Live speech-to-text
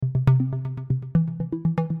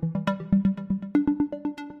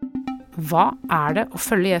Hva det å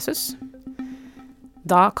følge Jesus?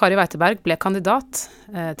 Da Kari Weiteberg ble kandidat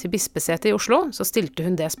til bispesetet i Oslo, så stilte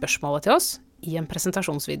hun det spørsmålet til oss i en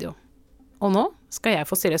presentasjonsvideo. Og nå skal jeg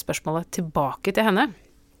få stille spørsmålet tilbake til henne.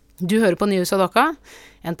 Du hører på Nyhuset og Dokka,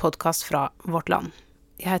 en podcast fra Vårt Land.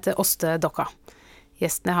 Jeg heter Åste Dokka.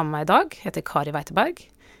 Gjesten jeg har med meg i dag heter Kari Weiteberg,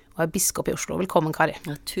 og biskop i Oslo. Velkommen, Kari.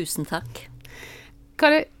 Ja, tusen takk.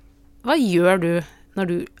 Kari, hva gjør du når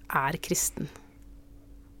du kristen?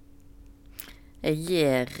 Jeg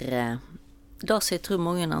gjør det som jeg tror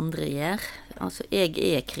mange andre gjør. Altså,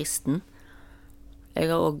 jeg kristen. Jeg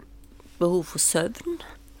har også behov for søvn.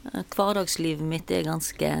 Hverdagslivet mitt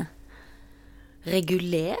ganske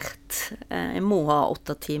regulert. Jeg må ha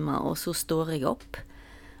 8 timer, og så står jeg opp.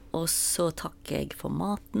 Og så takker jeg for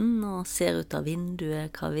maten, og ser ut av vinduet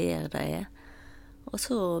hva vær det Og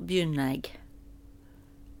så begynner jeg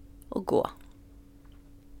å gå.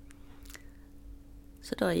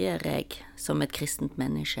 Så da gjør jeg som et kristent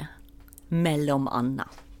menneske, mellom annet.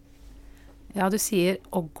 Ja, du sier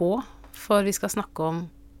å gå, for vi skal snakke om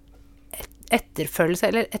etterfølgelse,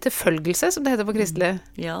 eller etterfølgelse, som det heter på kristelig.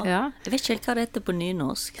 Ja. Jeg vet ikke helt hva det heter på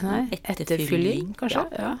nynorsk. Nei, etterfylling, kanskje?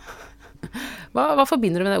 Ja. Hva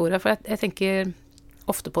forbinder du med det ordet? For jeg tenker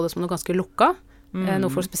ofte på det som noe ganske lukka,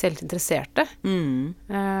 noe for spesielt interesserte.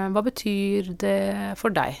 Hva betyr det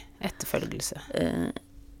for deg, etterfølgelse?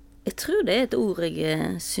 Jeg tror det et ord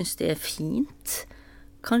jeg synes det fint.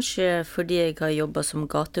 Kanskje fordi jeg har jobbet som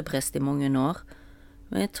gateprest i mange år.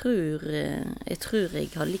 Men jeg tror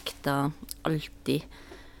jeg har likt det alltid.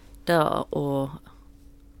 Det å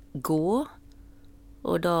gå,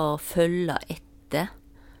 og det å følge etter.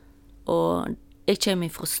 Og jeg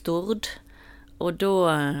kommer fra Stord, og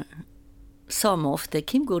da sa vi ofte,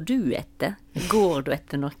 hvem går du etter? Går du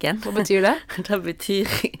etter noen? Hva betyr det? Det betyr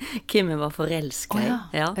hvem jeg var forelsket i.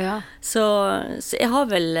 Ja. Så jeg har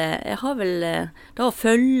vel det å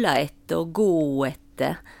følge etter og gå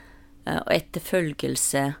etter, og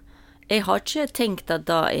etterfølgelse. Jeg har ikke tenkt at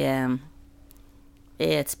det er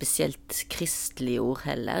et spesielt kristelig ord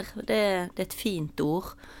heller. Det er et fint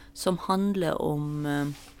ord som handler om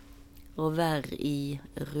å være i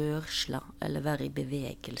rørsla, eller være i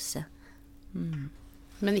bevegelse.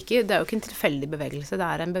 Men det jo ikke en tilfeldig bevegelse, det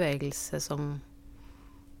en bevegelse som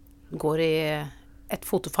går i et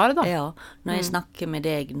fotofar, da. Ja, når jeg snakker med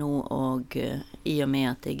deg nå, og i og med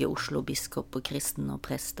at jeg Oslo-biskop og kristen og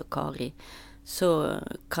prest og Kari, så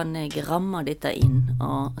kan jeg ramme dette inn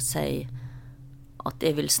og si at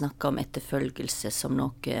jeg vil snakke om etterfølgelse som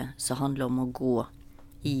noe som handler om å gå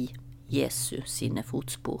i Jesu sine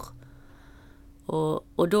fotspor.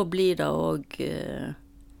 Og da blir det også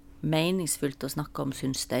meningsfullt å snakke om,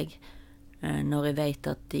 synes jeg, når jeg vet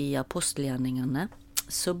at i apostelgjerningene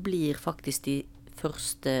så blir faktisk de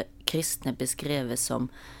første kristne beskrevet som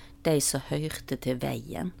de som hørte til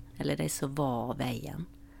veien, eller de som var veien.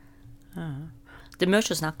 Det mye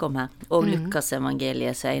å snakke om her, og Lukas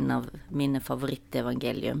evangeliet, så en av mine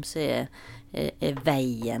favorittevangelium, så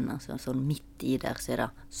veien, altså sånn midt i der, så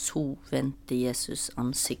det så vendte Jesus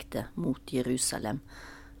ansiktet mot Jerusalem,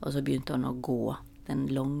 og så begynte han å gå den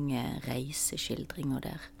lange reiseskildringen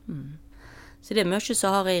der. Så det mye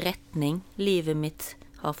som har en retning. Livet mitt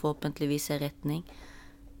har forhåpentligvis en retning.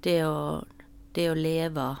 Det å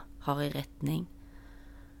leve har en retning.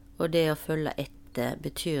 Og det å følge etter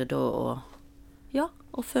betyr da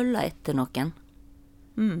å følge etter noen.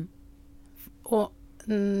 Og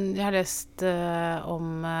jeg har lest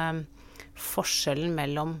om forskjellen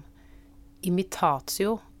mellom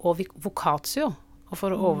imitatio og vocatio. Og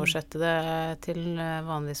for å oversette det til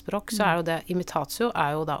vanlig språk, så jo det imitatio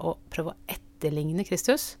jo da å prøve å etterligne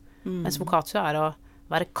Kristus, mens vocatio å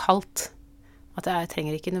være kalt. At det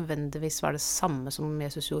trenger ikke nødvendigvis være det samme som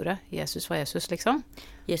Jesus gjorde. Jesus var Jesus, liksom.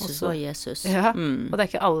 Jesus var Jesus. Ja, og det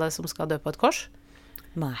ikke alle som skal dø på et kors.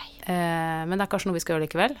 Nei. Men det kanskje noe vi skal gjøre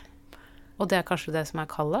likevel. Og det kanskje det som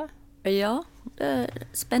kallet. Ja, det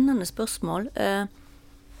spennende spørsmål.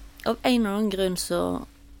 Av en eller annen grunn så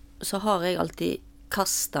har jeg alltid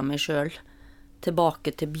kastet meg selv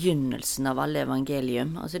tilbake til begynnelsen av alle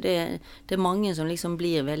evangelium. Altså det mange som liksom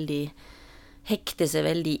hekter seg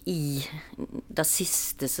veldig i det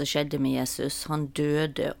siste som skjedde med Jesus. Han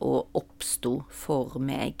døde og oppstod for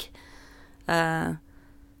meg.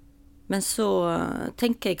 Men så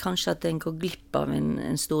tenker jeg kanskje at en går glipp av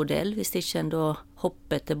en stor del, hvis ikke en da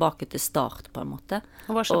hopper tilbake til start, på en måte.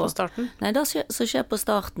 Og hva skjer på starten? Nei, det som skjer på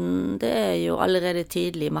starten, det jo allerede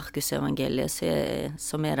tidlig i Markus evangeliet,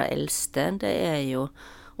 som det eldste. Det jo,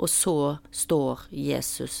 og så står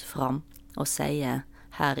Jesus fram og sier,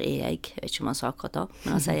 her jeg vet ikke om han sa akkurat da,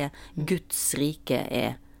 men han sier, Guds rike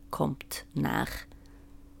kommet nær.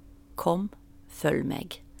 kom, følg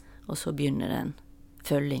meg. Og så begynner den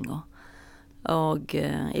følginga. Og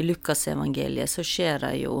i Lukas evangeliet så skjer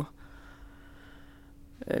det jo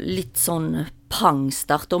litt sånn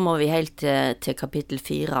pangstart. Da må vi helt til kapittel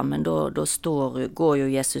 4, men da går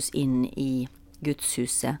jo Jesus inn i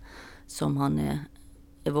Gudshuset som han er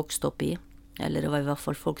vokst opp i. Eller det var i hvert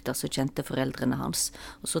fall folk der som kjente foreldrene hans.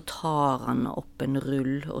 Og så tar han opp en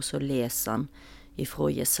rull, og så leser han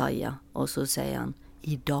ifra Jesaja, og så sier han,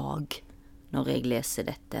 i dag, når jeg leser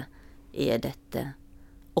dette, er dette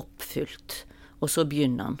oppfylt. Og så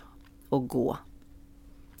begynner han å gå.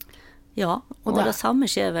 Ja, og det samme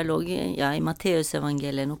skjer vel også i Matteus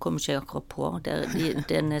evangeliet, nå kommer ikke jeg akkurat på,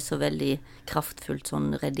 den er så veldig kraftfullt sånn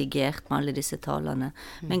redigert med alle disse talene,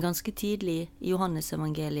 men ganske tidlig i Johannes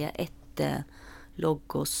evangeliet, etter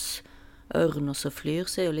Logos, ørn og så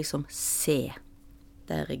flyr, så er jo liksom se,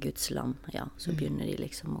 der er Guds lam, ja, så begynner de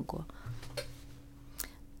liksom å gå.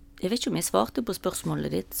 Jeg vet ikke om jeg svarte på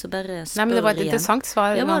spørsmålet ditt, så bare spør igjen. Nei, men det var et interessant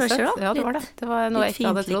svar. Ja, var det ikke da? Ja, det var det. Det var noe jeg ikke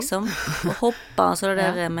hadde trodd. Liksom. Å hoppe, så det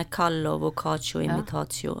der med kallo, vocatio,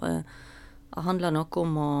 imitatio, handler nok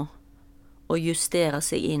om å justere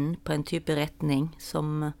seg inn på en type retning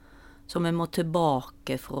som jeg må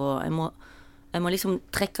tilbake fra. Jeg må liksom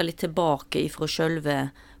trekke litt tilbake ifra selve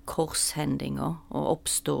korshendinga og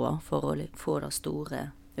oppståa for å få det store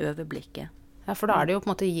overblikket. Ja, for da er det jo på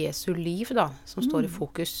en måte Jesu liv da, som står i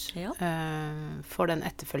fokus for den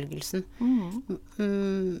etterfølgelsen.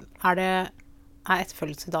 Er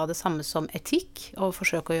etterfølgelse da det samme som etikk, å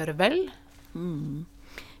forsøke å gjøre vel?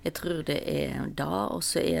 Jeg tror det er da, og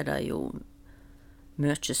så er det jo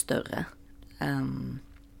mye større.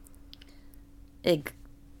 Jeg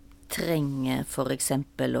trenger for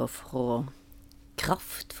eksempel å få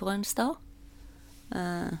kraft fra en stad.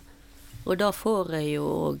 Og da får jeg jo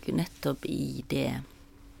også nettopp i det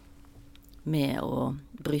med å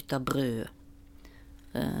bryte brød,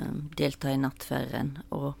 delta i nattverden,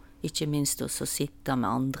 og ikke minst også sitte med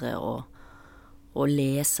andre og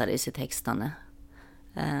lese disse tekstene,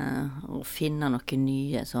 og finne noen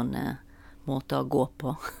nye sånne måter å gå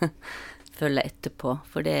på, følge etterpå,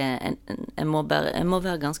 for jeg må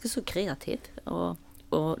være ganske så kreativ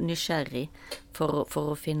og nysgjerrig for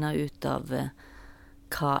å finne ut av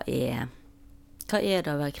hva er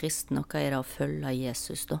det å være kristen, og hva er det å følge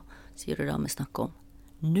Jesus da, sier du da vi snakker om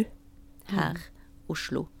nå, her,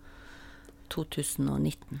 Oslo,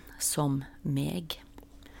 2019, som meg.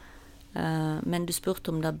 Men du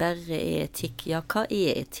spurte om det bare er etikk. Ja, hva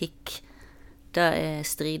er etikk? Det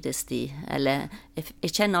strides de, eller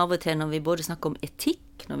jeg kjenner av og til når vi både snakker om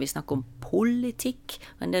etikk, når vi snakker om politikk,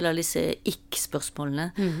 og en del av disse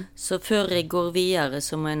ikk-spørsmålene, så før jeg går videre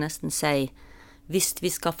så må jeg nesten si, hvis vi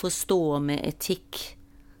skal forstå med etikk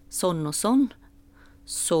sånn og sånn,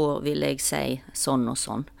 så vil jeg si sånn og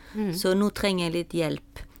sånn. Så nå trenger jeg litt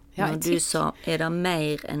hjelp. Når du sa, er det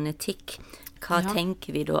mer enn etikk? Hva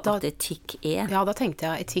tenker vi da at etikk er? Ja, da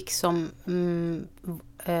tenkte jeg etikk som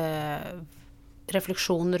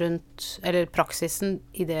refleksjon rundt, eller praksisen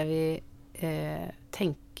i det vi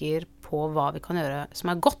tenker på hva vi kan gjøre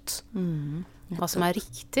som er godt. Hva som er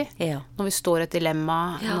riktig. Når vi står i et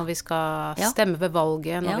dilemma, når vi skal stemme ved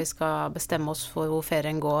valget, når vi skal bestemme oss for hvor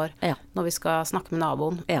ferien går, når vi skal snakke med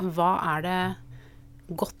naboen. Hva er det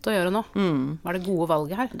godt å gjøre nå? Hva er det gode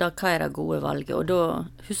valget her? Hva er det gode valget? Og da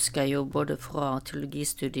husker jeg jo både fra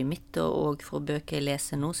teologistudiet mitt og fra bøker jeg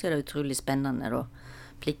leser nå, så er det utrolig spennende da.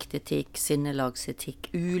 Pliktetikk,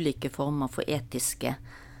 sinnelagsetikk, ulike former for etiske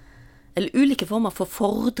eller ulike former for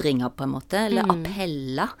fordringer på en måte, eller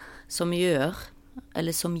appeller som gjør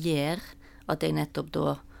at jeg nettopp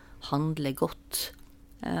da handler godt.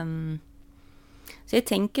 Så jeg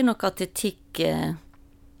tenker nok at etikk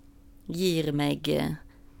gir meg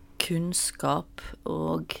kunnskap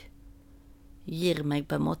og gir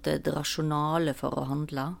meg på en måte et rasjonale for å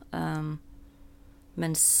handle,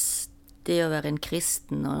 mens det å være en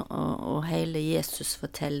kristen og hele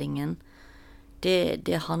Jesus-fortellingen,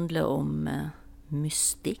 det handler om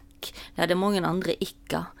mystikk. Ja, det er mange andre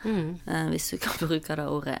ikke, hvis du kan bruke det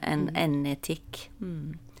ordet, enn etikk.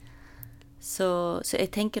 Så jeg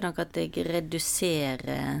tenker nok at jeg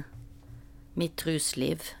reduserer mitt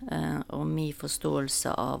trosliv og min forståelse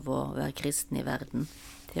av å være kristen i verden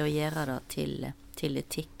til å gjøre det til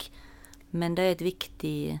etikk. Men det er et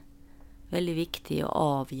veldig viktig og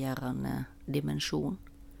avgjørende dimensjon.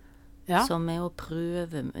 Som jeg å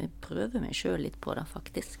prøve meg selv litt på det,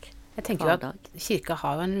 faktisk. Jeg tenker jo at kirka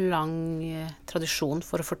har jo en lang tradisjon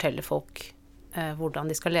for å fortelle folk hvordan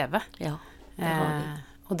de skal leve. Ja, det har vi.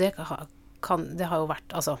 Og det har jo vært,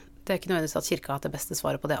 altså, det er ikke nødvendigvis at kirka har hatt det beste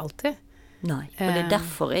svaret på det alltid. Nei, og det er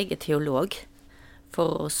derfor jeg er teolog.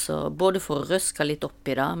 både for å røske litt opp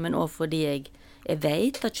i det, men også fordi jeg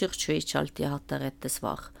vet at kyrkja ikke alltid har hatt det rette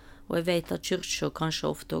svar. Og jeg vet at kyrkja kanskje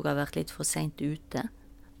ofte også har vært litt for sent ute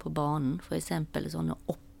på banen, for eksempel sånne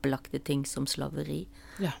opplagte ting som slaveri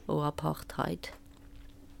og apartheid.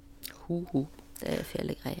 Det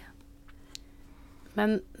fele greier. Men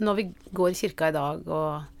når vi går i kirka i dag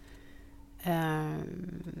og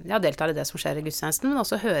deltar i det som skjer i gudstjenesten, men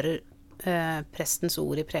også hører prestens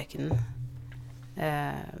ord i prekenen,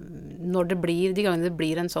 de gangene det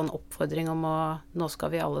blir en sånn oppfordring om nå skal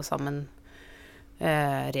vi alle sammen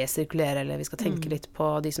resirkulere, eller vi skal tenke litt på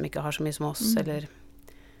de som ikke har så mye som oss, eller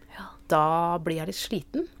da blir jeg litt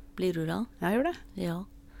sliten. Blir du da? Jeg gjør det. Ja.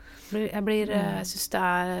 Jeg synes det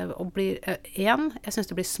jeg synes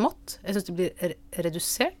det blir smått, jeg synes det blir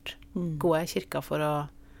redusert. Går jeg i kirka for å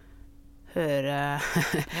høre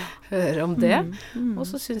om det, og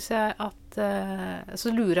så synes jeg at så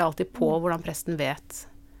lurer jeg alltid på hvordan presten vet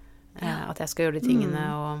at jeg skal gjøre de tingene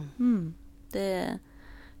og jeg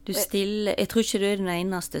tror ikke du er den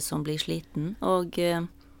eneste som blir sliten, og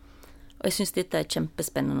jeg synes dette er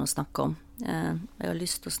kjempespennende å snakke om. Jeg har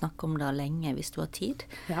lyst til å snakke om det lenge hvis du har tid.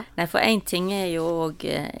 Nei, for en ting er jo også,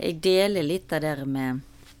 jeg deler litt av det med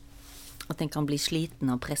at en kan bli sliten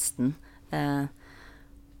av presten,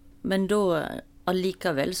 men da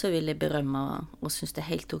allikevel så vil jeg berømme og synes det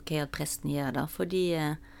er helt ok at presten gjør det, fordi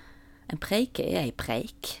en preike er en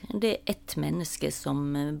preik. Det er ett menneske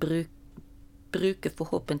som bruker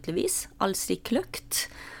forhåpentligvis all sin kløkt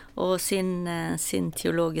og sin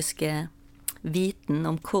teologiske viten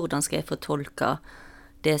om hvordan skal jeg fortolke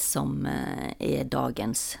det som er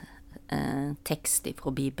dagens tekst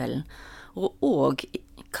fra Bibelen. Og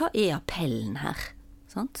hva er appellen her?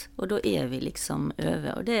 Sant? Og da er vi liksom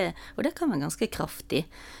over, og det kan være ganske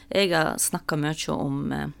kraftig. Jeg har snakket mye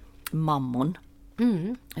om mammon,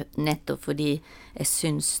 nettopp fordi jeg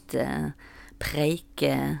synes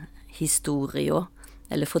preikehistoria,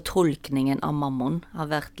 eller fortolkningen av mammon,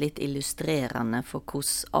 har vært litt illustrerende for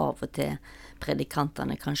hvordan av og til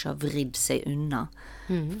predikantene kanskje har vridd seg unna.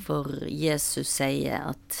 For Jesus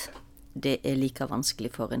sier at det er like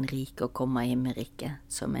vanskelig for en rik å komme i himmeriket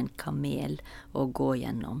som en kamel å gå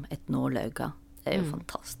gjennom et nåløyga. Det er jo et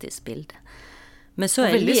fantastisk bilde. Men så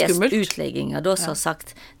har jeg lest utlegginger da som har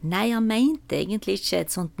sagt, nei, han mente egentlig ikke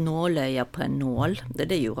et sånt nåløye på en nål.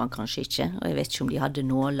 Det gjorde han kanskje ikke, og jeg vet ikke om de hadde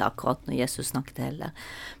nåler akkurat når Jesus snakket heller.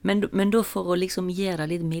 Men da for å liksom gjøre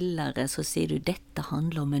det litt mildere, så sier du, dette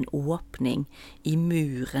handler om en åpning i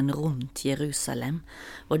muren rundt Jerusalem.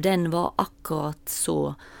 Og den var akkurat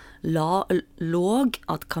så låg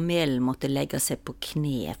at kamelen måtte legge seg på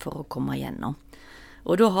kne for å komme gjennom.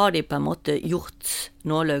 Og da har de på en måte gjort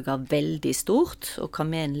nåløyga veldig stort, og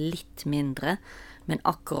kamelen litt mindre, men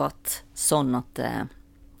akkurat sånn at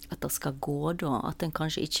det skal gå da, at den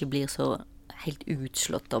kanskje ikke blir så helt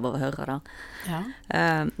utslått av å høre det.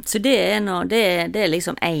 Så det er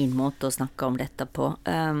liksom en måte å snakke om dette på.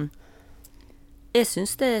 Jeg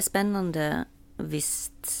synes det er spennende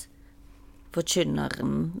hvis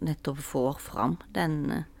forkynneren nettopp får fram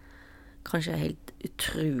den kanskje helt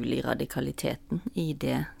utrolig radikaliteten i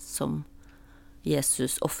det som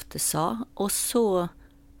Jesus ofte sa. Og så,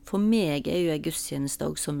 for meg er jo gudstjeneste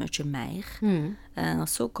også så mye mer. Og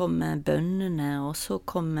så kommer bønnene, og så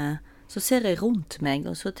ser jeg rundt meg,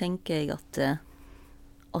 og så tenker jeg at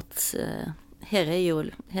her er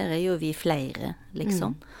jo vi flere,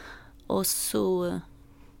 liksom. Og så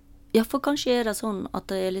ja, for kanskje er det sånn at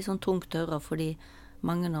det er litt sånn tungt å høre, fordi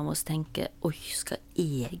mange av oss tenker, oi, skal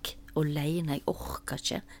jeg alene, jeg orker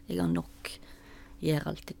ikke, jeg har nok, gjør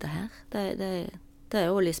alt dette her. Det er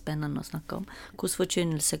jo litt spennende å snakke om, hvordan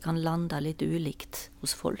forkynnelse kan lande litt ulikt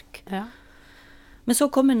hos folk. Men så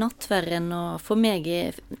kommer nattverden, og for meg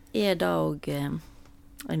er det også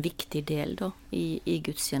en viktig del da, i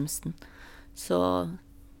gudstjenesten. Så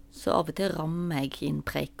av og til rammer jeg inn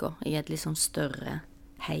preika i et litt sånn større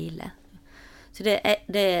hele. Så det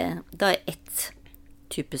er ett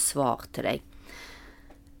type svar til deg.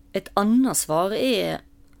 Et annet svar er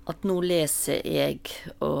at nå leser jeg,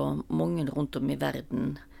 og mange rundt om i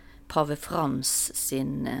verden, Pave Frans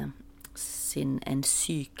sin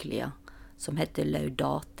encyklia, som heter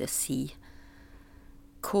Laudate Si,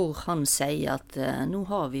 hvor han sier at nå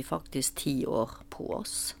har vi faktisk 10 år på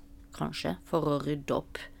oss, kanskje, for å rydde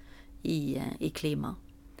opp i klima.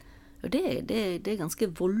 Og det er ganske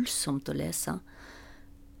voldsomt å lese.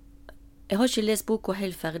 Jeg har ikke lest boka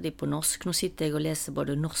helt ferdig på norsk. Nå sitter jeg og leser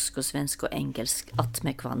både norsk og svensk og engelsk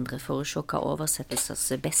attmed hverandre for å se hva oversettelser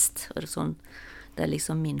som er best. Og det er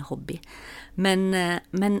liksom min hobby. Men det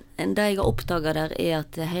jeg har oppdaget der er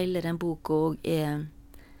at hele den boka også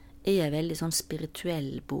en veldig sånn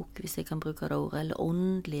spirituell bok, hvis jeg kan bruke det ordet, eller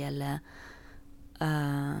åndelig, eller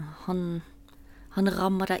han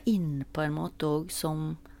rammer det inn på en måte også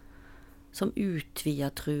som utvider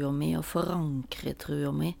trua mi og forankrer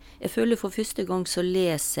trua mi. Jeg føler for første gang så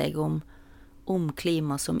leser jeg om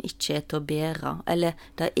klima som ikke er til å bære, eller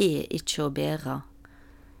det er ikke å bære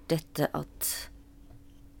dette at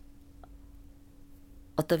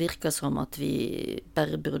det virker som at vi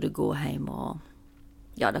bare burde gå hjem og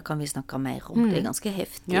ja, det kan vi snakke mer om. Det er ganske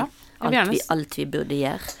heftig. Ja, alt vi burde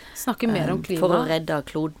gjøre. Snakke mer om klima. For å redde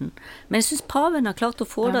kloden. Men jeg synes paven har klart å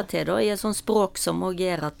få det til da, i et sånt språk som også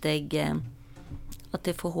gjør at jeg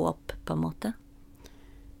får håp, på en måte.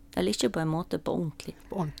 Eller ikke på en måte, på ordentlig.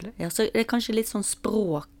 På ordentlig. Ja, så det er kanskje litt sånn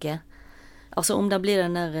språket. Altså om det blir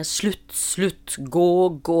den der slutt, gå,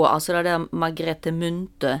 altså det der Margrethe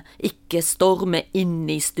Munthe, ikke storme inn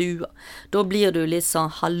i stua. Da blir du litt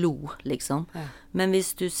sånn hallo, liksom. Ja. Men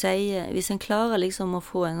hvis en klarer liksom å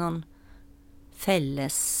få en sånn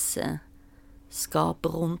fellesskap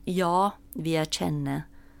rundt, ja, vi erkjenner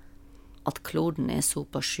at kloden er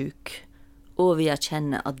supersyk, og vi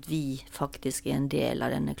erkjenner at vi faktisk er en del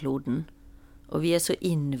av denne kloden, og vi er så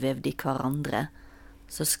innvevd i hverandre,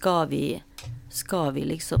 så skal det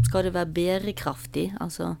være bærekraftig,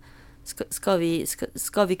 altså skal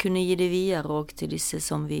vi kunne gi det videre også til disse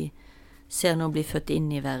som vi ser nå bli født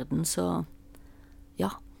inn i verden, så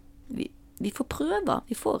ja, vi får prøve,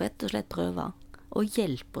 vi får rett og slett prøve, og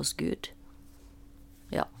hjelp oss Gud.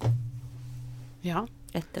 Ja.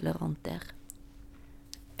 Et eller annet der.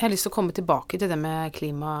 Jeg har lyst til å komme tilbake til det med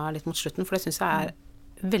klima litt mot slutten, for det synes jeg er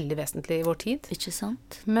veldig vesentlig i vår tid. Ikke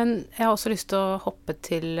sant? Men jeg har også lyst til å hoppe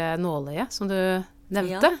til nåløyet, som du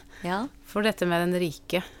nevnte. Ja. For dette med den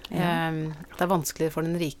rike. Det er vanskelig for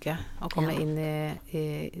den rike å komme inn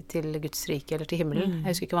til Guds rike, eller til himmelen. Jeg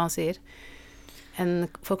husker ikke hva han sier.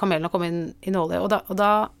 For kamelen å komme inn i nåløyet. Og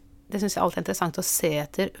da, det synes jeg alltid er interessant å se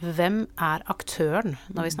etter hvem er aktøren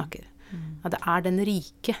når vi snakker. Ja, det er den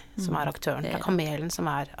rike som er aktøren. Det er kamelen som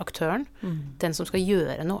er aktøren. Den som skal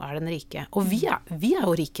gjøre noe er den rike. Og vi er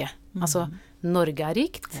jo rike. Altså, Norge er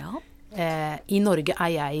rikt. I Norge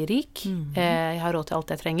er jeg rik. Jeg har råd til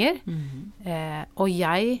alt jeg trenger. Og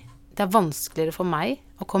det er vanskeligere for meg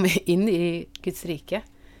å komme inn i Guds rike.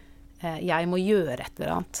 Jeg må gjøre et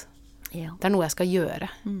eller annet. Det er noe jeg skal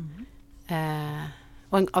gjøre.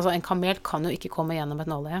 En kamel kan jo ikke komme gjennom et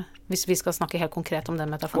nåløye. Hvis vi skal snakke helt konkret om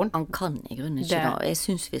den metaforen. Han kan i grunnen ikke da. Jeg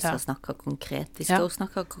synes vi skal snakke konkret. Vi skal jo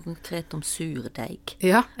snakke konkret om surdeig.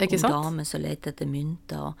 Ja, ikke sant? Om damer som leter etter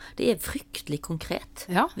mynter. Det er fryktelig konkret.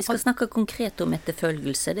 Ja. Vi skal snakke konkret om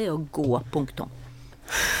etterfølgelse. Det er å gå, punktum.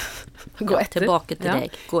 Gå etter. Tilbake til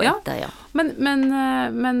deg. Gå etter, ja.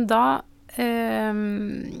 Men da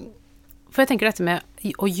for jeg tenker dette med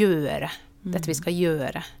å gjøre. Dette vi skal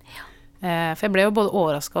gjøre. Ja. For jeg ble jo både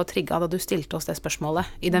overrasket og trigget da du stilte oss det spørsmålet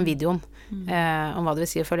i den videoen om hva det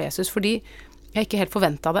vil si å følge Jesus, fordi jeg ikke helt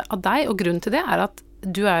forventet det av deg, og grunnen til det er at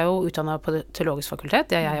du er jo utdannet på teologisk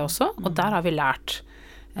fakultet, det er jeg også, og der har vi lært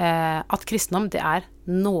at kristendom, det er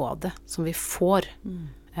nåde som vi får,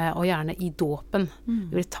 og gjerne i dåpen.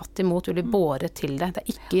 Vi blir tatt imot, vi blir båret til det. Det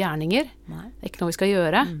er ikke gjerninger, det er ikke noe vi skal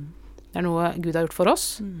gjøre, det er noe Gud har gjort for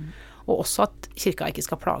oss. Og også at kirka ikke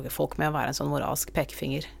skal plage folk med å være en sånn moralsk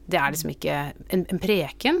pekefinger. Det er liksom ikke en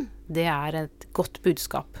preken, det er et godt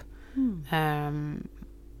budskap.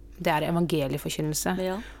 Det er evangelieforkynnelse.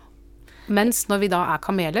 Ja. Mens når vi da er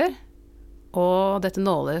kameler, og dette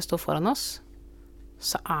nåløyet står foran oss,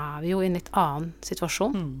 så er vi jo i en litt annen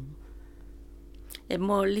situasjon. Jeg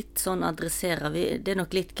må litt sånn adressere, det er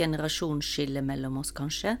nok litt generasjonsskille mellom oss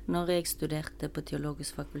kanskje. Når jeg studerte på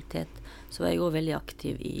teologisk fakultet, så var jeg også veldig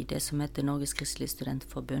aktiv i det som heter Norges Kristelige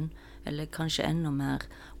Studentforbund, eller kanskje enda mer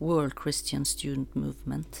World Christian Student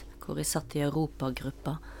Movement, hvor jeg satt i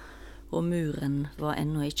Europagruppa, og muren var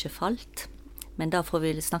ennå ikke falt. Men da får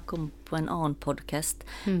vi snakke om på en annen podcast.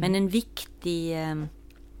 Men en viktig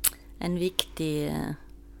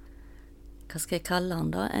hva skal jeg kalle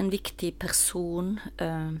han da? En viktig person,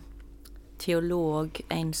 teolog,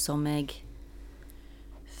 en som jeg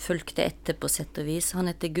fulgte etter på sett og vis.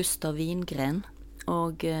 Han heter Gustav Wingren,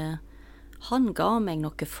 og han ga meg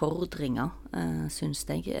noen fordringer, synes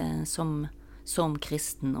jeg, som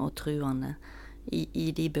kristen og truende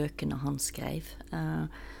i de bøkene han skrev.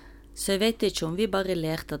 Så jeg vet ikke om vi bare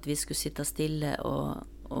lærte at vi skulle sitte stille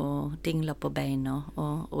og dingle på beina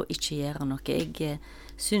og ikke gjøre noe. Jeg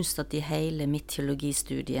synes at i hele mitt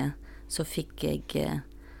teologistudie så fikk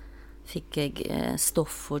jeg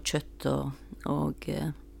stoff og kjøtt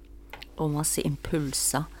og masse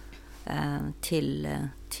impulser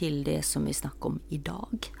til det som vi snakker om i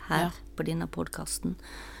dag, her på denne podcasten.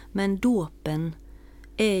 Men dåpen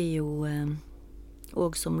jo,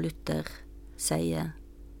 og som Luther sier,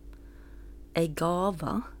 en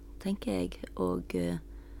gave, tenker jeg, og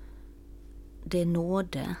det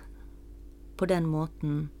nåde på den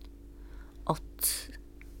måten at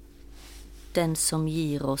den som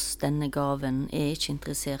gir oss denne gaven ikke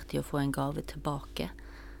interessert i å få en gave tilbake.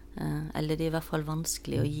 Eller det i hvert fall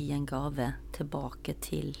vanskelig å gi en gave tilbake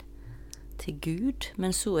til Gud.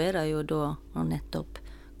 Men så det jo da nettopp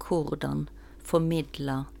hvordan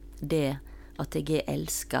formidle det at jeg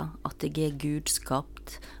elsket, at jeg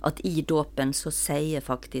gudskapt, at i dåpen så sier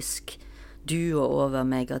faktisk du over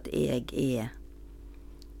meg at jeg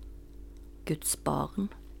Guds barn.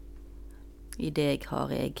 I deg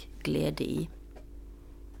har jeg glede i.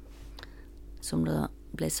 Som det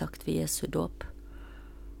ble sagt ved Jesu dåp.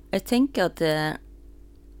 Jeg tenker at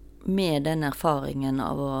med den erfaringen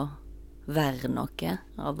av å være noe,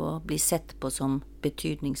 av å bli sett på som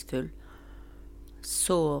betydningsfull,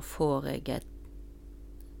 så får jeg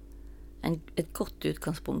et godt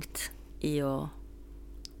utgangspunkt i å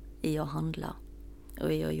handle,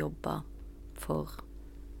 og i å jobbe for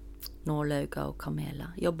nålauger og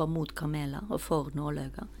kameler. Jobbe mot kameler og for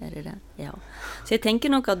nålauger, det det? Ja. Så jeg tenker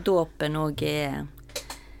nok at dåpen også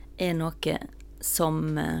noe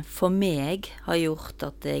som for meg har gjort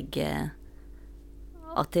at jeg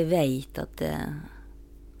vet at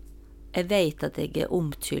jeg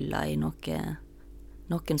omtyllet i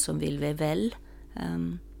noen som vil være vel.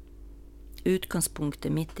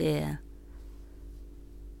 Utgangspunktet mitt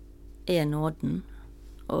nåden,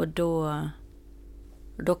 og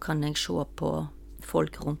da kan jeg se på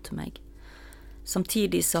folk rundt meg.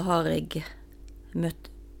 Samtidig så har jeg møtt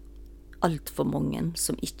alt for mange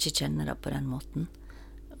som ikke kjenner det på den måten.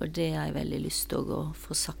 Og det har jeg veldig lyst til å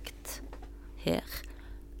få sagt her.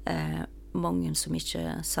 Mange som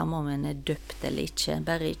ikke, samme om en døpt eller ikke,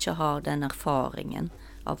 bare ikke har den erfaringen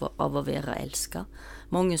av å være elsket.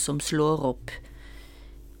 Mange som slår opp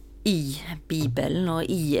i Bibelen og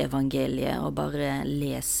i evangeliet og bare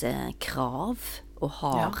leser krav og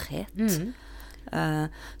hardhet.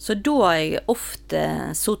 Så da har jeg ofte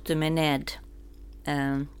suttet meg ned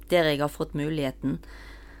der jeg har fått muligheten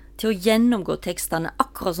til å gjennomgå tekstene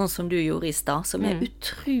akkurat sånn som du gjorde i stad, som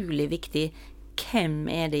utrolig viktig. Hvem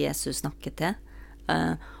det Jesus snakker til?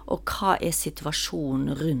 Og hva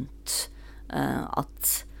situasjonen rundt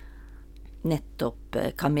at nettopp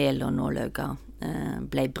kamel og nålauger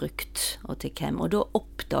ble brukt, og til hvem? Og da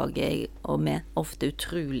oppdager jeg, og med ofte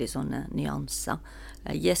utrolig sånne nyanser,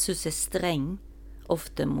 Jesus streng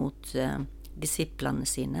ofte mot disiplene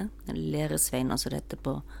sine, læresveiner, så dette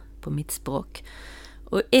på mitt språk.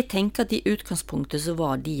 Og jeg tenker at i utgangspunktet så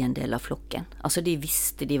var de en del av flokken. Altså de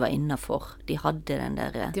visste de var innenfor. De hadde den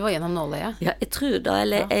der... De var gjennom nåløyet? Ja, jeg tror da,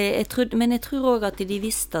 eller men jeg tror også at de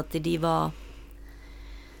visste at de var...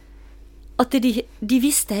 At de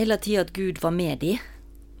visste hele tiden at Gud var med de.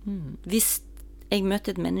 Hvis jeg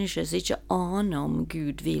møtte et menneske som ikke aner om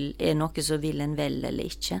Gud noe som vil en vel eller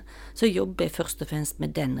ikke, så jobber jeg først og fremst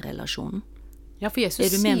med den relasjonen. Ja, for Jesus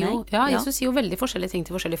sier jo veldig forskjellige ting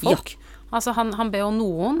til forskjellige folk. Ja. Altså han ber jo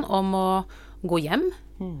noen om å gå hjem.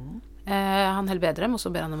 Han helbreder dem, og så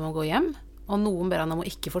ber han om å gå hjem. Og noen ber han om å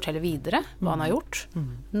ikke fortelle videre hva han har gjort.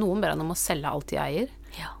 Noen ber han om å selge alt de eier.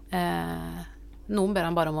 Ja. Noen ber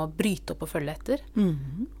han bare om å bryte opp og følge etter.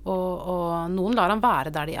 Og noen lar han være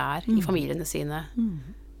der de i familiene sine.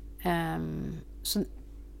 Så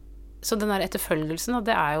den der etterfølgelsen,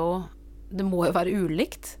 det må jo være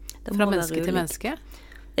ulikt fra menneske til menneske.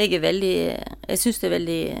 Jeg synes det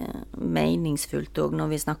veldig meningsfullt også når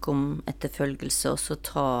vi snakker om etterfølgelse,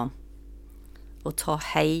 og ta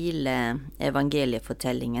hele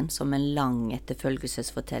evangeliefortellingen som en lang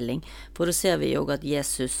etterfølgelsesfortelling. For da ser vi jo at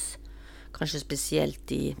Jesus, kanskje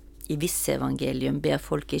spesielt i visse evangelium, ber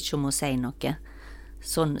folk ikke om å si noe,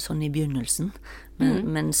 sånn i begynnelsen.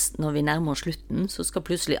 Mens når vi nærmer oss slutten, så skal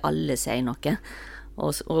plutselig alle si noe.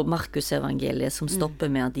 Og Markus evangeliet som stopper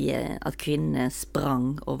med at kvinnene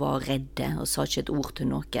sprang og var redde og sa ikke et ord til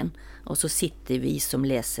noen. Og så sitter vi som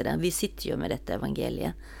leser det. Vi sitter jo med dette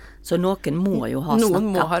evangeliet. Så noen må jo ha snakket. Noen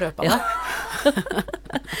må ha røpet det. Ja.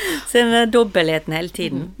 Så den dobbeltheten hele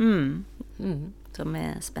tiden. Som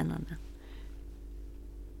spennende.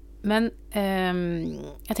 Men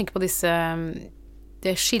jeg tenker på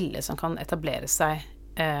det skillet som kan etablere seg.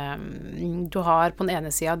 Du har på den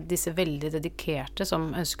ene siden disse veldig dedikerte som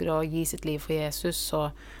ønsker å gi sitt liv for Jesus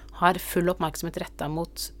og har full oppmerksomhet rettet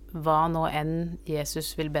mot hva nå enn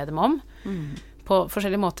Jesus vil be dem om på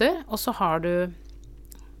forskjellige måter. Og så har du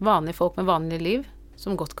vanlige folk med vanlige liv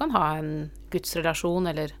som godt kan ha en gudsrelasjon,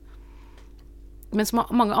 eller men som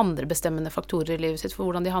har mange andre bestemmende faktorer i livet sitt for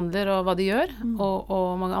hvordan de handler og hva de gjør,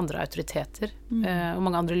 og mange andre autoriteter, og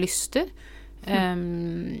mange andre lyster.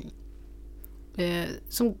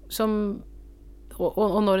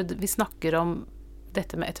 Og når vi snakker om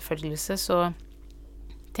dette med etterfølgelse, så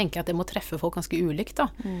tenker jeg at det må treffe folk ganske ulikt, da.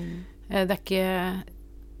 Det er ikke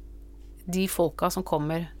de folka som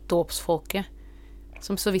kommer, dåpsfolket,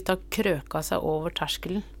 som så vidt har krøka seg over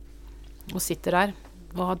terskelen og sitter der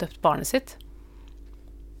og har døpt barnet sitt.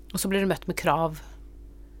 Og så blir det møtt med krav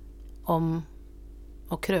om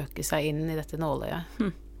å krøke seg inn i dette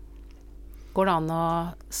nåløyet. Går det an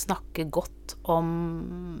å snakke godt om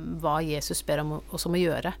hva Jesus ber om oss om å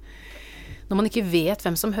gjøre, når man ikke vet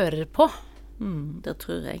hvem som hører på? Det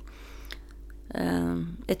tror jeg.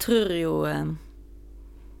 Jeg tror jo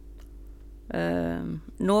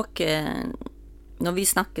noe, når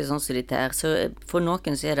vi snakker sånn som dette her, så for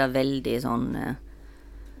noen så er det veldig sånn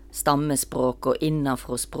stammespråk og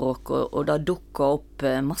innafrospråk, og det dukker opp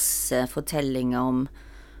masse fortellinger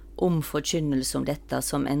om forkynnelse om dette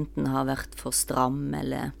som enten har vært for stram,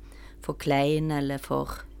 eller for klein, eller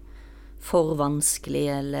for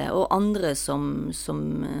vanskelig, og andre som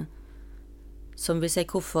vil si,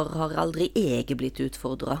 hvorfor har aldri jeg blitt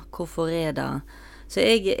utfordret? Hvorfor er det? Så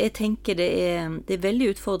jeg tenker det er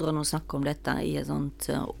veldig utfordrende å snakke om dette i et sånt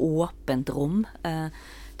åpent rom.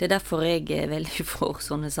 Det er derfor jeg er veldig for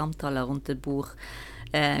sånne samtaler rundt et bord,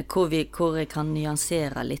 hvor jeg kan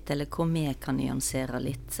nyansere litt, eller hvor vi kan nyansere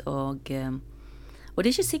litt. Og det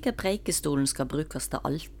er ikke sikkert preikestolen skal brukes til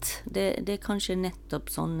alt. Det er kanskje nettopp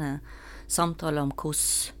sånne samtaler om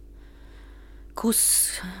hvordan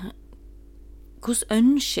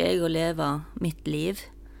ønsker jeg å leve mitt liv,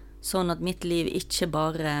 sånn at mitt liv ikke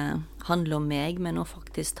bare handler om meg, men også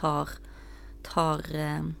faktisk tar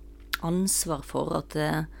ansvar for at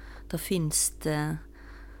det finnes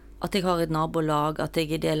at jeg har et nabolag, at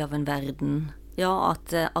jeg er del av en verden, ja,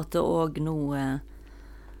 at det også nå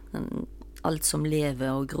alt som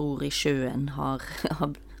lever og gror i sjøen har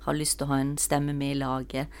lyst til å ha en stemme med i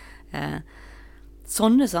laget.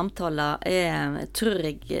 Sånne samtaler tror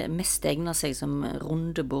jeg mest egner seg som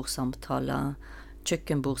rundebordsamtaler,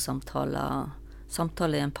 kjøkkenbordsamtaler,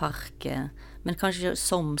 samtaler i en park, men kanskje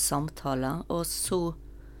som samtaler. Og så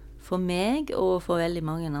for meg og for veldig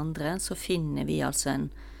mange andre så finner vi altså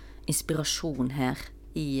en inspirasjon her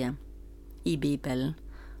i Bibelen,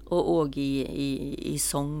 og også i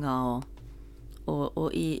sanger og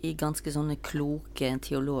i ganske sånne kloke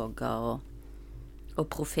teologer og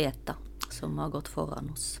profeter som har gått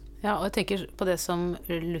foran oss. Ja, og jeg tenker på det som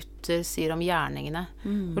Luther sier om gjerningene.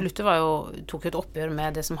 Og Luther tok et oppgjør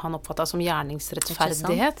med det som han oppfattet som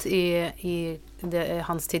gjerningsrettferdighet i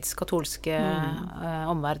hans tids katolske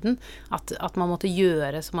omverden. At man måtte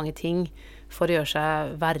gjøre så mange ting for å gjøre seg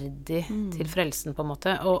verdig til frelsen, på en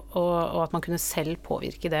måte, og at man kunne selv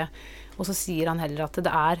påvirke det. Og så sier han heller at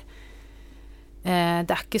det er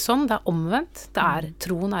ikke sånn, det er omvendt.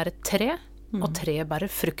 Troen er et tre, og treet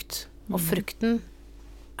bærer frukt. Og frukten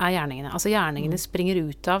er gjerningene. Altså gjerningene springer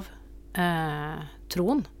ut av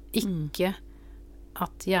troen. Ikke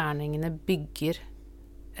at gjerningene bygger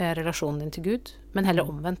relasjonen din til Gud, men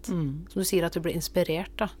heller omvendt. Som du sier, at du blir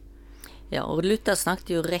inspirert, da. Ja, og Luther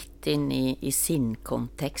snakket jo rett inn i sin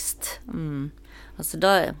kontekst. Altså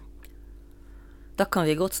da kan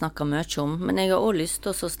vi godt snakke mye om, men jeg har også lyst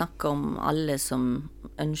til å snakke om alle som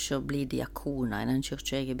ønsker å bli diakoner i den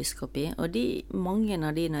kirken jeg er biskop i, og mange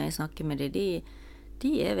av de når jeg snakker med dem, de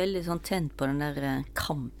er veldig sånn tent på den der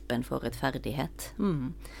kampen for rettferdighet.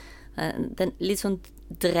 Den litt sånn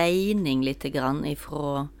dreining litt grann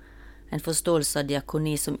ifra en forståelse av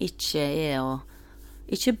diakoni som ikke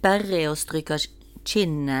bare er å stryke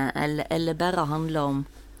kinnet, eller bare handler om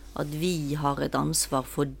at vi har et ansvar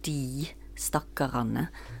for de stakkarene,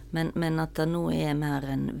 men at det nå er mer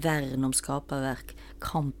en vern om skaperverk,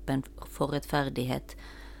 kampen for rettferdighet,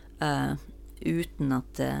 uten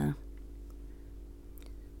at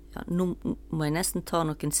nå må jeg nesten ta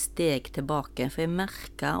noen steg tilbake, for jeg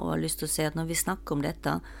merker og har lyst til å si at når vi snakker om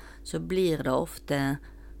dette, så blir det ofte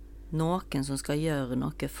noen som skal gjøre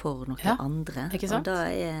noe for noen andre. Ikke sant?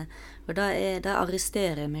 Og da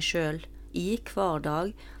arresterer jeg meg selv i hver dag,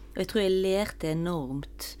 og jeg tror jeg lærte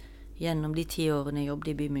enormt gjennom de 10 årene jeg jobbet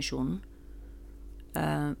i Bymisjonen,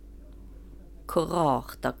 hvor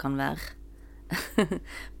rart det kan være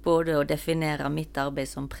både å definere mitt arbeid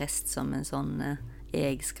som prest som en sånn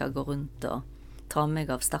jeg skal gå rundt og ta meg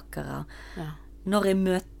av stakkere. Når jeg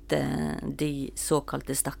møtte de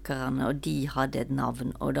såkalte stakkarene, og de hadde et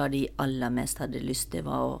navn, og da de aller mest hadde lyst til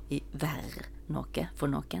var å være noe for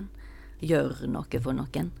noen, gjør noe for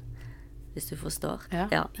noen, hvis du forstår.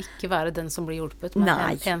 Ja. Ikke være den som blir hjulpet, men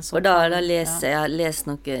Nei, en som og da leser jeg har lest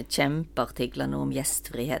noen kjempeartikler nå om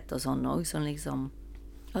gjestfrihet og sånn også, som liksom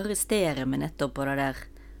arresterer meg nettopp på det der.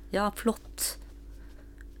 Ja, flott,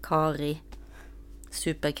 Kari,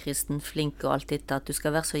 superkristen, flink og alt dette, at du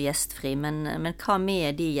skal være så gjestfri, men hva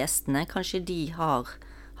med de gjestene? Kanskje de har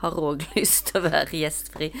også lyst til å være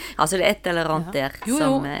gjestfri. Altså det et eller annet der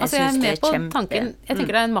som jeg altså jeg synes med er på tanken. Jeg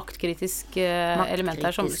tenker det en maktkritisk element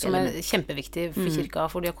her som kjempeviktig for kirka,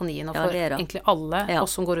 for diakonien og for egentlig alle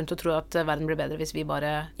oss som går rundt og tror at verden blir bedre hvis vi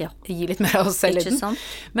bare gir litt mer av oss selv i den.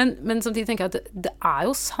 Men samtidig tenker jeg at det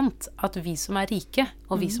jo sant at vi som rike,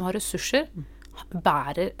 og vi som har ressurser,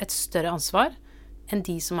 bærer et større ansvar enn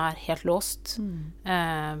de som helt låst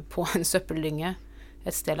på en søppeldynge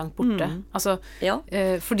et sted langt borte. Altså,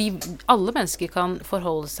 fordi alle mennesker kan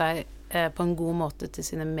forholde seg på en god måte til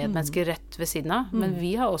sine medmennesker rett ved siden av, men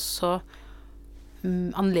vi har også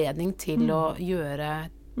anledning til å gjøre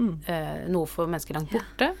noe for mennesker langt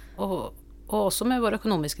borte, og også med våre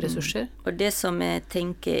økonomiske ressurser. Og det som jeg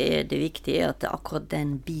tenker det viktige at det akkurat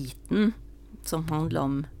den biten som handler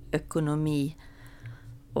om økonomi,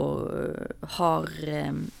 og har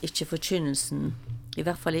ikke forkynnelsen, i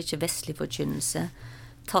hvert fall ikke vestlig forkynnelse,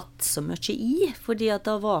 tatt så mye i, fordi at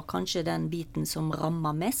det var kanskje den biten som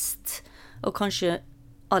rammet mest, og kanskje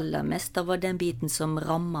aller mest, det var den biten som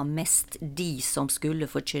rammet mest de som skulle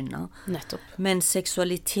forkynne. Nettopp. Men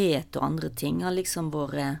seksualitet og andre ting har liksom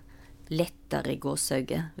vært lettere i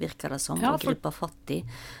gåsøyge, virker det som, å gripe fatt i.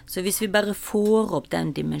 Så hvis vi bare får opp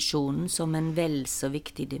den dimensjonen som en vel så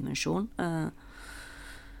viktig dimensjon,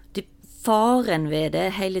 faren ved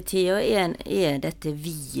det hele tiden dette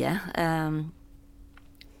vie.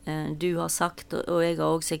 Du har sagt, og jeg har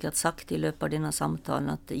også sikkert sagt i løpet av denne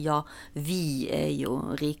samtalen, at ja, vi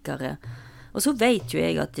jo rikere. Og så vet jo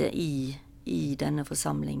jeg at i denne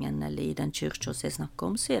forsamlingen, eller i den kyrkja som jeg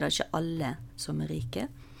snakker om, så det ikke alle som rike.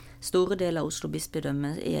 Store deler av Oslo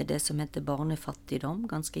bispedømme det som heter barnefattigdom,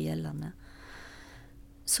 ganske gjeldende.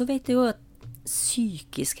 Så vet jeg jo at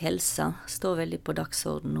psykisk helse står veldig på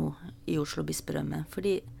dagsorden nå i Oslo bispedømme,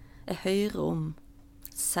 fordi jeg hører om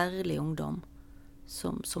særlig ungdom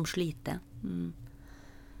som sliter.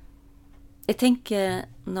 Jeg tenker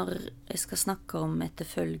når jeg skal snakke om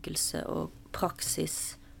etterfølgelse og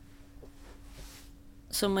praksis,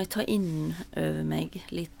 så må jeg ta inn over meg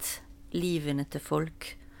litt livene til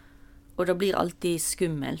folk, og det blir alltid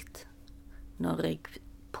skummelt når jeg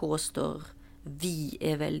påstår vi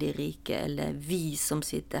veldig rike, eller vi som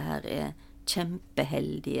sitter her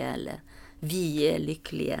kjempeheldige, eller vi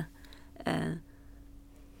lykkelige.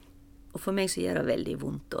 Og for meg så gjør det veldig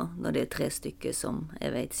vondt da, når det 3 stykker som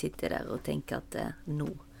jeg vet sitter der og tenker at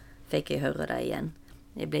nå fikk jeg høre det igjen.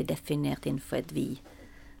 Jeg ble definert innenfor et vi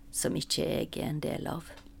som ikke jeg en del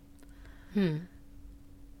av.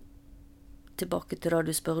 Tilbake til det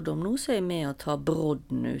du spørte om nå, så jeg med å ta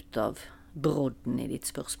brodden ut av brodden i ditt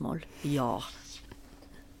spørsmål. Ja.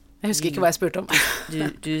 Jeg husker ikke hva jeg spurte om.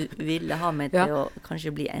 du ville ha meg til å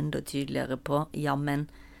kanskje bli enda tydeligere på, ja, men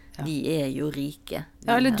vi jo rike.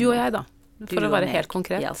 Ja, eller du og jeg da, for å være helt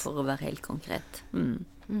konkret. Ja, for å være helt konkret.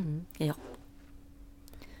 Ja.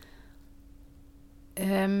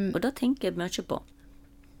 Og da tenker jeg mye på.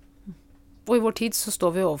 Og i vår tid så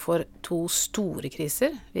står vi overfor 2 store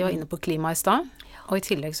kriser. Vi var inne på klima i stad, og i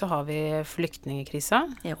tillegg så har vi flyktningekrisa,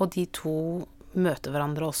 og de 2 møter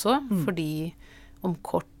hverandre også, fordi om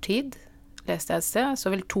kort tid, leste jeg et sted,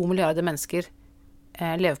 så vil 2 milliarder mennesker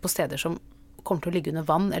leve på steder som kommer til å ligge under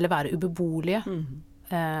vann, eller være ubeboelige,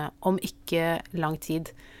 om ikke lang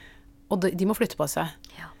tid. Og de må flytte på seg.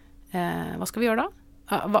 Hva skal vi gjøre da?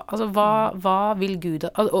 Hva vil Gud,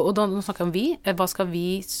 og da snakker jeg om vi, hva skal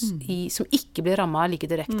vi som ikke blir rammet like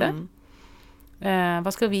direkte,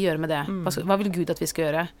 hva skal vi gjøre med det? Hva vil Gud at vi skal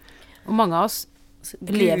gjøre? Og mange av oss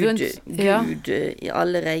lever jo Gud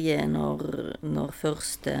allerede når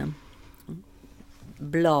første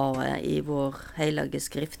bladet i vår hellige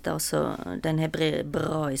skrift, altså den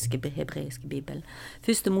hebraiske bibelen.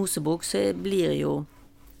 Første Mosebok så blir jo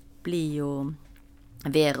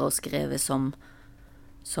Vera skrevet som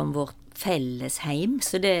vårt felles heim,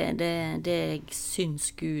 så det jeg syns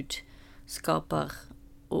Gud skaper,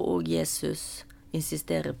 og Jesus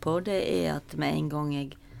insisterer på, det at med en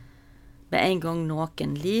gang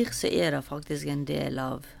noen lir, så det faktisk en del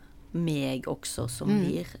av meg også som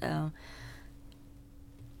lir.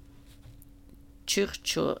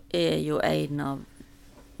 Kyrkja jo en av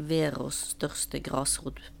Veros største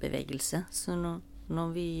grasrotbevegelse, så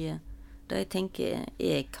når vi, det jeg tenker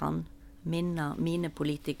jeg kan minne mine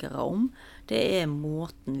politikere om, det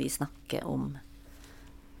måten vi snakker om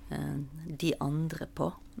de andre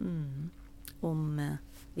på. Om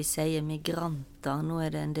vi sier migranter, nå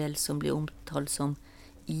det en del som blir omtalt som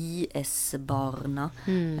IS-barna.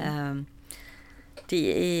 De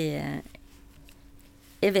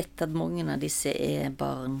jeg vet at mange av disse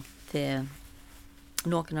barn til,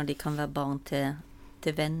 noen av de kan være barn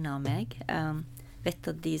til venner av meg. Vet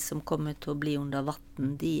at de som kommer til å bli under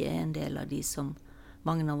vatten, de en del av de som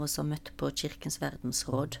mange av oss har møtt på Kirkens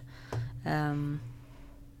verdensråd.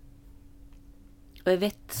 Og jeg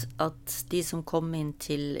vet at de som kom inn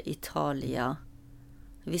til Italia,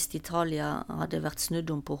 hvis Italia hadde vært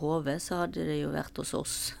snudd om på hodet, så hadde det jo vært hos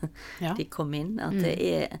oss. Ja. De kom inn. At det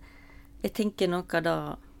jeg tenker noe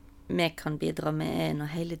da vi kan bidra med noe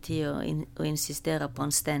hele tiden å insistere på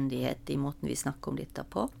anstendighet i måten vi snakker om dette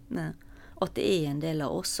på. Og at det en del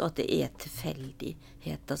av oss, og at det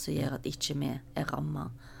tilfeldigheter som gjør at ikke vi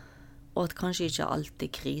rammet. Og at kanskje ikke alt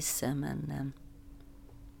krise,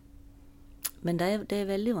 men det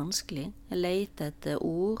veldig vanskelig. Jeg leter etter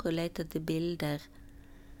ord, jeg leter etter bilder.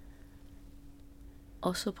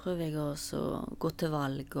 Og så prøver jeg også å gå til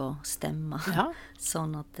valg og stemme. Ja.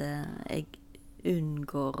 Sånn at jeg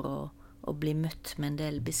unngår å bli møtt med en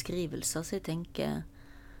del beskrivelser. Så jeg tenker,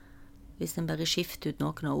 hvis en bare skifter ut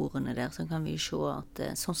noen av ordene der, så kan vi se at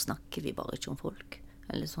sånn snakker vi bare ikke om folk.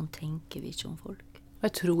 Eller sånn tenker vi ikke om folk. Og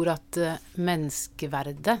jeg tror at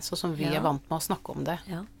menneskeverdet, sånn som vi vant med å snakke om det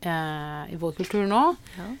i vår kultur nå,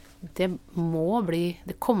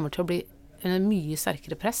 det kommer til å bli en mye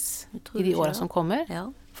sterkere press i de årene som kommer. Ja.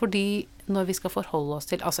 Fordi når vi skal forholde oss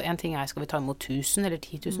til, altså en ting skal vi ta imot 1000 eller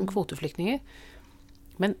 10 000 kvoteflyktninger,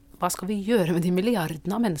 men hva skal vi gjøre med de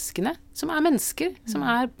milliardene av menneskene som mennesker, som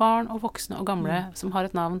barn og voksne og gamle, som har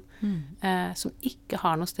et navn, som ikke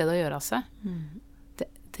har noe sted å gjøre av seg?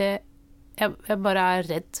 Jeg bare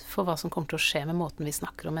redd for hva som kommer til å skje med måten vi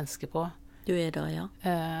snakker om mennesker på. Du det, ja.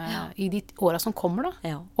 I de årene som kommer da.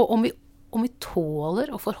 Ja. Og om vi tåler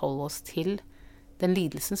å forholde oss til den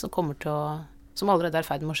lidelsen som kommer til å, som allerede i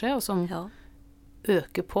ferd med å skje, og som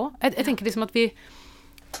øker på. Jeg tenker liksom at vi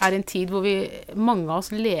i en tid hvor mange av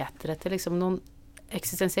oss leter etter liksom noen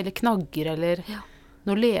eksistensielle knagger, eller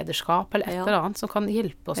noe lederskap, eller et eller annet som kan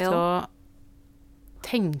hjelpe oss til å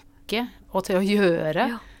tenke, og til å gjøre,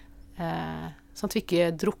 sånn at vi ikke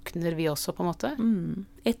drukner vi også, på en måte.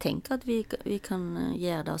 Jeg tenker at vi kan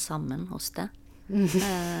gjøre det sammen hos det.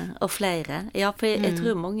 Og flere. Ja, for jeg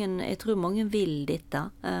tror mange vil dette.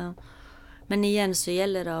 Men igjen så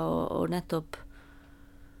gjelder det å nettopp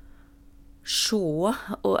se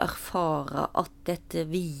og erfare at dette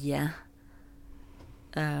viet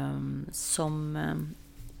som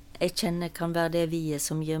jeg kjenner kan være det viet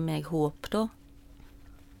som gir meg håp da.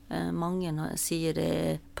 Mange sier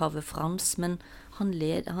det Pave Frans, men han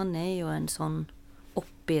jo en sånn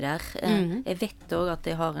oppi der. Jeg vet også at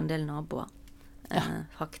jeg har en del naboer,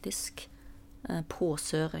 faktisk, på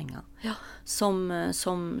Sørenga, som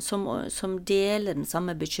deler den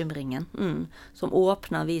samme bekymringen, som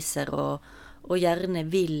åpner aviser og gjerne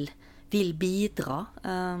vil bidra.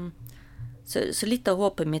 Så litt av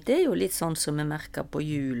håpet mitt jo litt sånn som vi merker på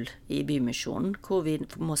jul i Bymisjonen, hvor vi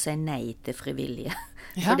må si nei til frivillige.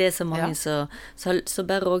 For det så mange så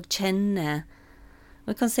bare å kjenne,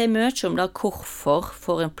 man kan si mye om det, hvorfor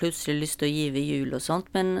får en plutselig lyst til å gi ved jul og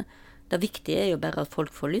sånt, men det viktige jo bare at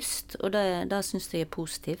folk får lyst, og det synes jeg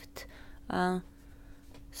positivt.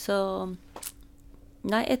 Så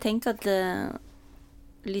nei, jeg tenker at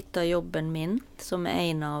litt av jobben min, som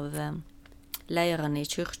en av lederne i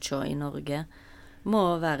kyrkja i Norge, må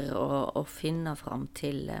være å finne fram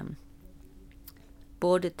til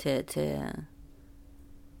både til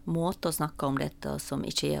måter å snakke om dette som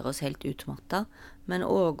ikke gjør oss helt utmattet, men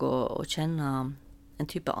også å kjenne en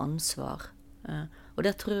type ansvar. Og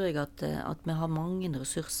der tror jeg at vi har mange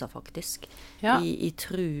ressurser faktisk i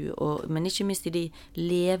tro, men ikke minst i de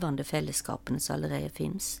levende fellesskapene som allerede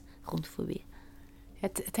finnes rundt forbi.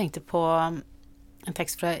 Jeg tenkte på en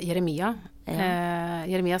tekst fra Jeremia.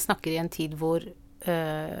 Jeremia snakker i en tid hvor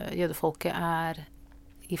jødefolket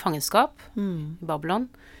i fangenskap i Babylon,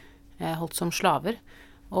 holdt som slaver,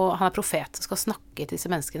 og han profet og skal snakke til disse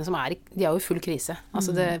menneskene som de jo i full krise.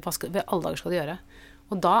 Altså ved alle dager skal de gjøre.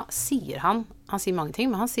 Og da sier han sier mange ting,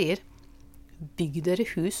 men han sier: bygg dere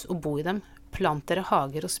hus og bo i dem, plant dere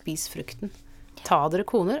hager og spis frukten. Ta dere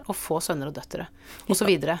koner og få sønner og døttere. Og så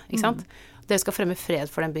videre, ikke sant? Dere skal fremme fred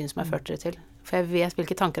for den byen som jeg ført dere til. For jeg vet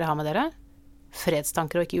hvilke tanker jeg har med dere.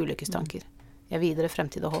 Fredstanker og ikke ulykkestanker. Jeg vil dere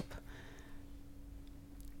fremtid og håp.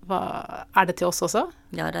 Det til oss også?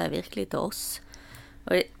 Ja, det virkelig til oss.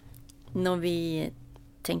 Og når vi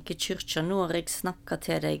tenker kyrkja, nå har jeg snakket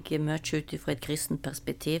til deg mye ut fra et kristent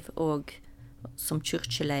perspektiv, og som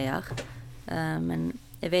kyrkjeleier. Men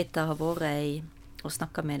jeg vet det har vært ei, og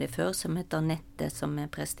snakket med det før, som heter Anette, som er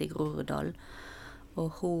prest i Groruddal.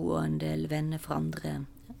 Og hun og en del venner fra andre,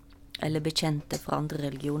 eller bekjente fra andre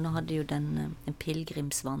religioner, hadde jo en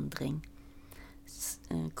pilgrimsvandring,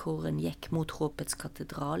 hvor en gikk mot Håpets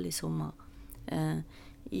katedral i sommer.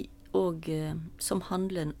 Og som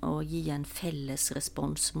handler om å gi en felles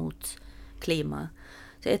respons mot klimaet.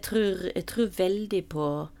 Så jeg tror veldig på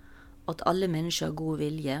at alle mennesker har god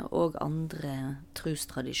vilje, og andre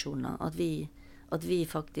trostradisjoner. At vi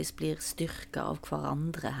faktisk blir styrket av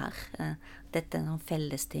hverandre her. Dette er en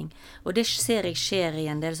felles ting. Og det ser jeg skjer i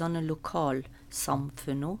en del sånne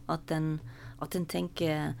lokalsamfunn nå. At en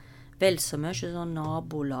tenker vel så mye sånn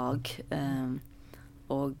nabolag,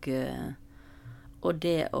 og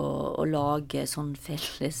det å lage sånn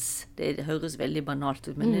felles, det høres veldig banalt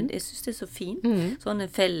ut, men jeg synes det er så fint. Sånne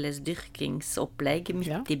felles dyrkingsopplegg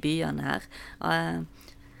midt i byene her.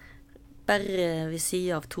 Bare ved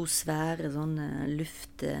siden av 2 svære sånne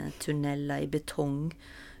lufttunneler i betong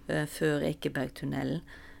før Ekebergtunnelen.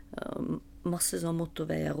 Masse sånne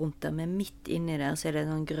motorveier rundt der, men midt inni der så er det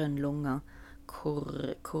en sånn grønn lunge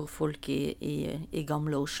hvor folk i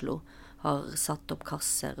gamle Oslo har satt opp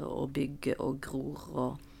kasser og bygger og gror,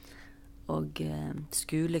 og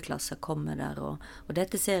skoleklasser kommer der, og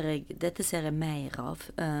dette ser jeg mer av.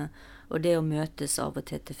 Og det å møtes av og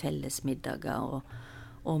til felles middager,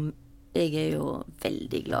 og jeg er jo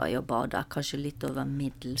veldig glad i å bade, kanskje litt over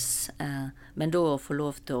middels, men da å få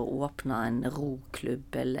lov til å åpne en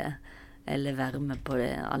roklubb eller være med på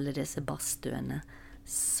alle disse badstuene,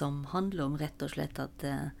 som handler om rett og slett at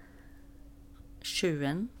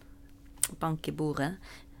sjøen, bank i bordet,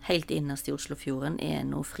 helt innerst i Oslofjorden, er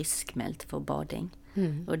noe friskmeldt for bading.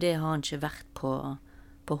 Og det har han ikke vært på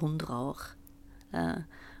 100 år.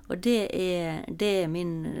 Og det er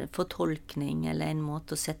min fortolkning, eller en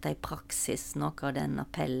måte å sette i praksis noe av den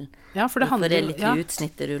appellen. Ja, for det handler det lille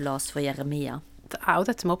utsnittet du las for Jeremia. Det er jo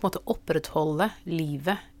dette med å på en måte opprettholde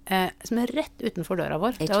livet som er rett utenfor døra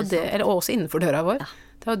vår. Det er jo det, eller også innenfor døra vår. Ja.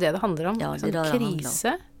 Det er jo det handler om. Ja, sånn,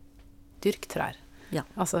 krise, dyrk trær. Ja.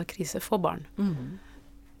 Altså krise, få barn.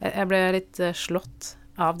 Jeg ble litt slått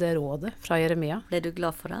av det rådet fra Jeremia. Ble du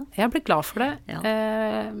glad for det? Jeg ble glad for det. Ja.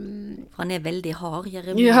 Han er veldig hard,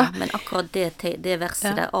 Jeremia, men akkurat det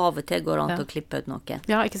verset der, av og til går det an til å klippe ut noe.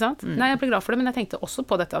 Ja, ikke sant? Nei, jeg ble glad for det, men jeg tenkte også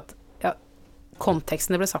på dette at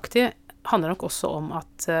konteksten det ble sagt i, handler nok også om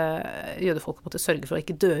at jødefolket måtte sørge for å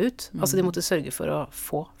ikke dø ut. Altså de måtte sørge for å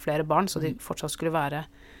få flere barn, så de fortsatt skulle være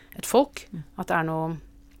et folk. At det er noe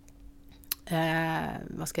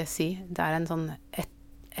hva skal jeg si, det er en sånn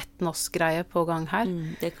etnosgreie på gang her.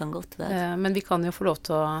 Det kan godt være. Men vi kan jo få lov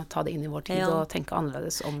til å ta det inn i vår tid og tenke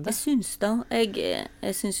annerledes om det. Jeg syns da,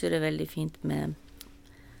 jeg syns jo det er veldig fint med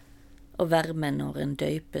å være med når en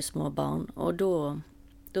døyper små barn, og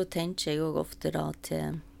da tenker jeg også ofte da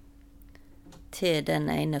til den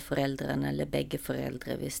ene foreldren, eller begge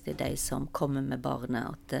foreldre, hvis det er de som kommer med barnet,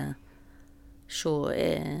 at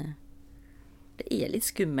det er litt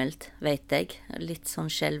skummelt, vet jeg, litt sånn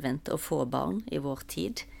skjelvent å få barn i vår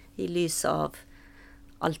tid, i lys av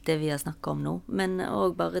alt det vi har snakket om nå, men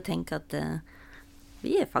også bare tenke at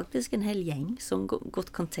vi er faktisk en hel gjeng som godt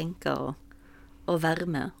kan tenke å være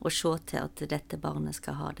med og se til at dette barnet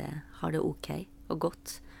skal ha det ok og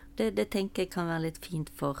godt. Det tenker jeg kan være litt fint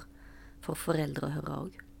for foreldre å høre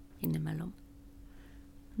også, innimellom.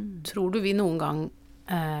 Tror du vi noen gang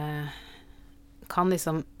kan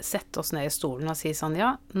liksom sette oss ned i stolen og si sånn,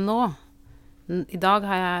 ja, i dag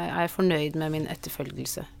er jeg fornøyd med min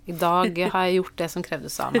etterfølgelse. I dag har jeg gjort det som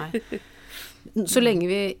krevdes av meg. Så lenge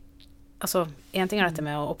vi, altså, en ting er dette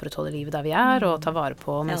med å opprettholde livet der vi er, og ta vare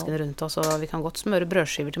på menneskene rundt oss, og vi kan godt smøre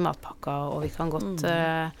brødskiver til matpakka, og vi kan godt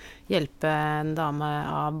hjelpe en dame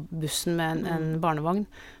av bussen med en barnevogn.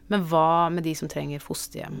 Men hva med de som trenger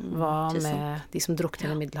fosterhjem? Hva med de som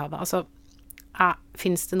drukner i Middelhavet? Altså,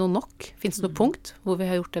 finnes det noe nok? Finnes det noe punkt hvor vi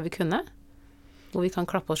har gjort det vi kunne? Hvor vi kan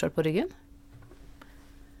klappe oss selv på ryggen?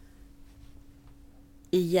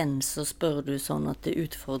 Igjen så spør du sånn at det er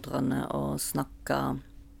utfordrende å snakke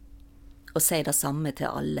og si det samme til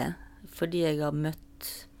alle. Fordi jeg har møtt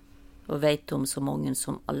og vet om så mange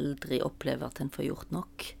som aldri opplever at en får gjort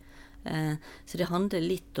nok. Så det handler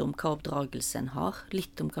litt om hva oppdragelse en har,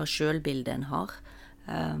 litt om hva selvbildet en har.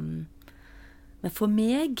 Men for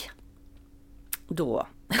meg da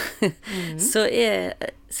så er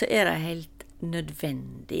det helt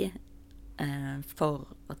nødvendig for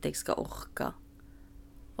at jeg skal orke,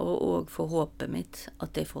 og for håpet mitt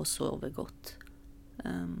at jeg får sove godt.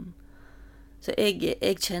 Så jeg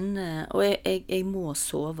kjenner, og jeg må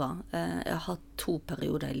sove. Jeg har hatt 2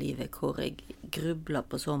 perioder i livet hvor jeg grublet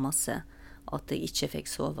på så masse at jeg ikke fikk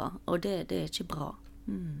sove, og det er ikke bra.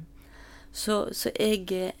 Så jeg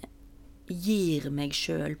gir meg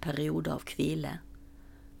selv perioder av hvile.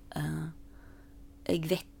 Jeg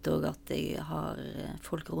vet også at jeg har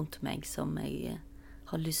folk rundt meg som jeg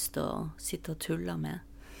har lyst til å sitte og tulle med.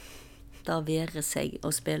 Da være seg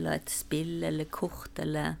å spille et spill eller kort,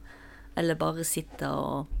 eller bare sitte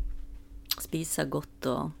og spise godt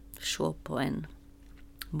og se på en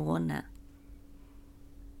måne.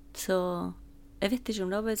 Så jeg vet ikke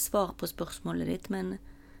om det var et svar på spørsmålet ditt, men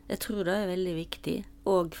jeg tror det er veldig viktig,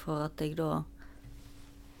 og for at jeg da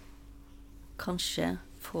kanskje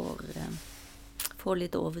får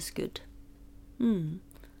litt overskudd.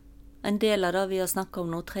 En del av det vi har snakket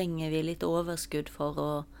om nå trenger vi litt overskudd for å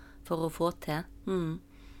få til.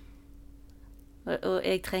 Og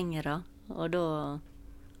jeg trenger det, og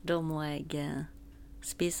da må jeg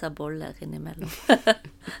spise boller innimellom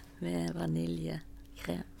med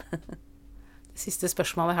vaniljekrem. Det siste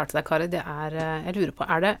spørsmålet jeg har til deg, Kari, det er, jeg lurer på,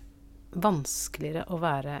 er det vanskeligere å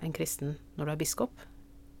være en kristen når du er biskop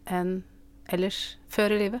enn ellers før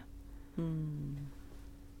i livet?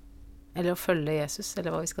 Eller å følge Jesus,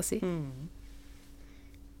 eller hva vi skal si.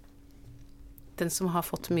 Den som har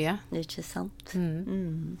fått mye. Ikke sant?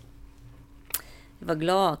 Jeg var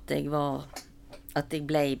glad at jeg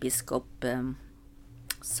ble biskop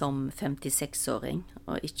som 56-åring,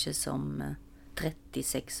 og ikke som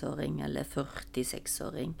 36-åring eller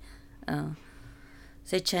 46-åring.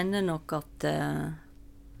 Så jeg kjenner nok at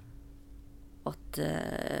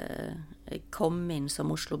jeg kom inn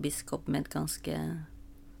som Oslo-biskop med et ganske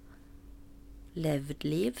levd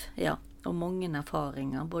liv, ja, og mange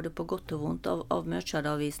erfaringer, både på godt og vondt, av mye av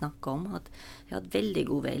det vi snakker om. At jeg har hatt veldig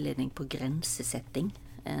god veiledning på grensesetting,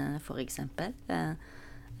 for eksempel.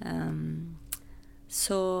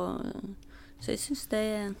 Så jeg synes det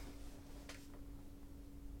er...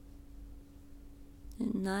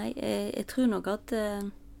 Nei, jeg tror nok at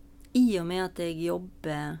i og med at jeg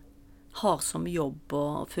har som jobb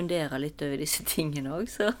og funderer litt over disse tingene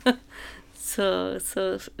også, så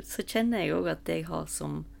kjenner jeg også at jeg har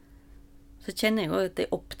som... Så kjenner jeg også at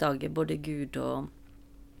jeg oppdager både Gud og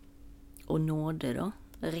nåde, da,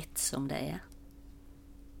 rett som det er.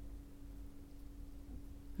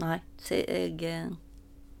 Nei, så jeg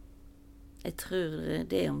tror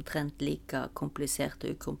det er omtrent like komplisert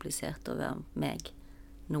og ukomplisert å være meg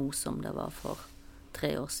nå som det var for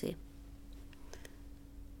 3 år siden.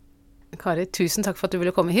 Kari, tusen takk for at du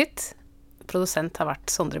ville komme hit. Produsent har vært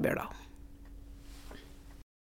Sondre Bjørdal.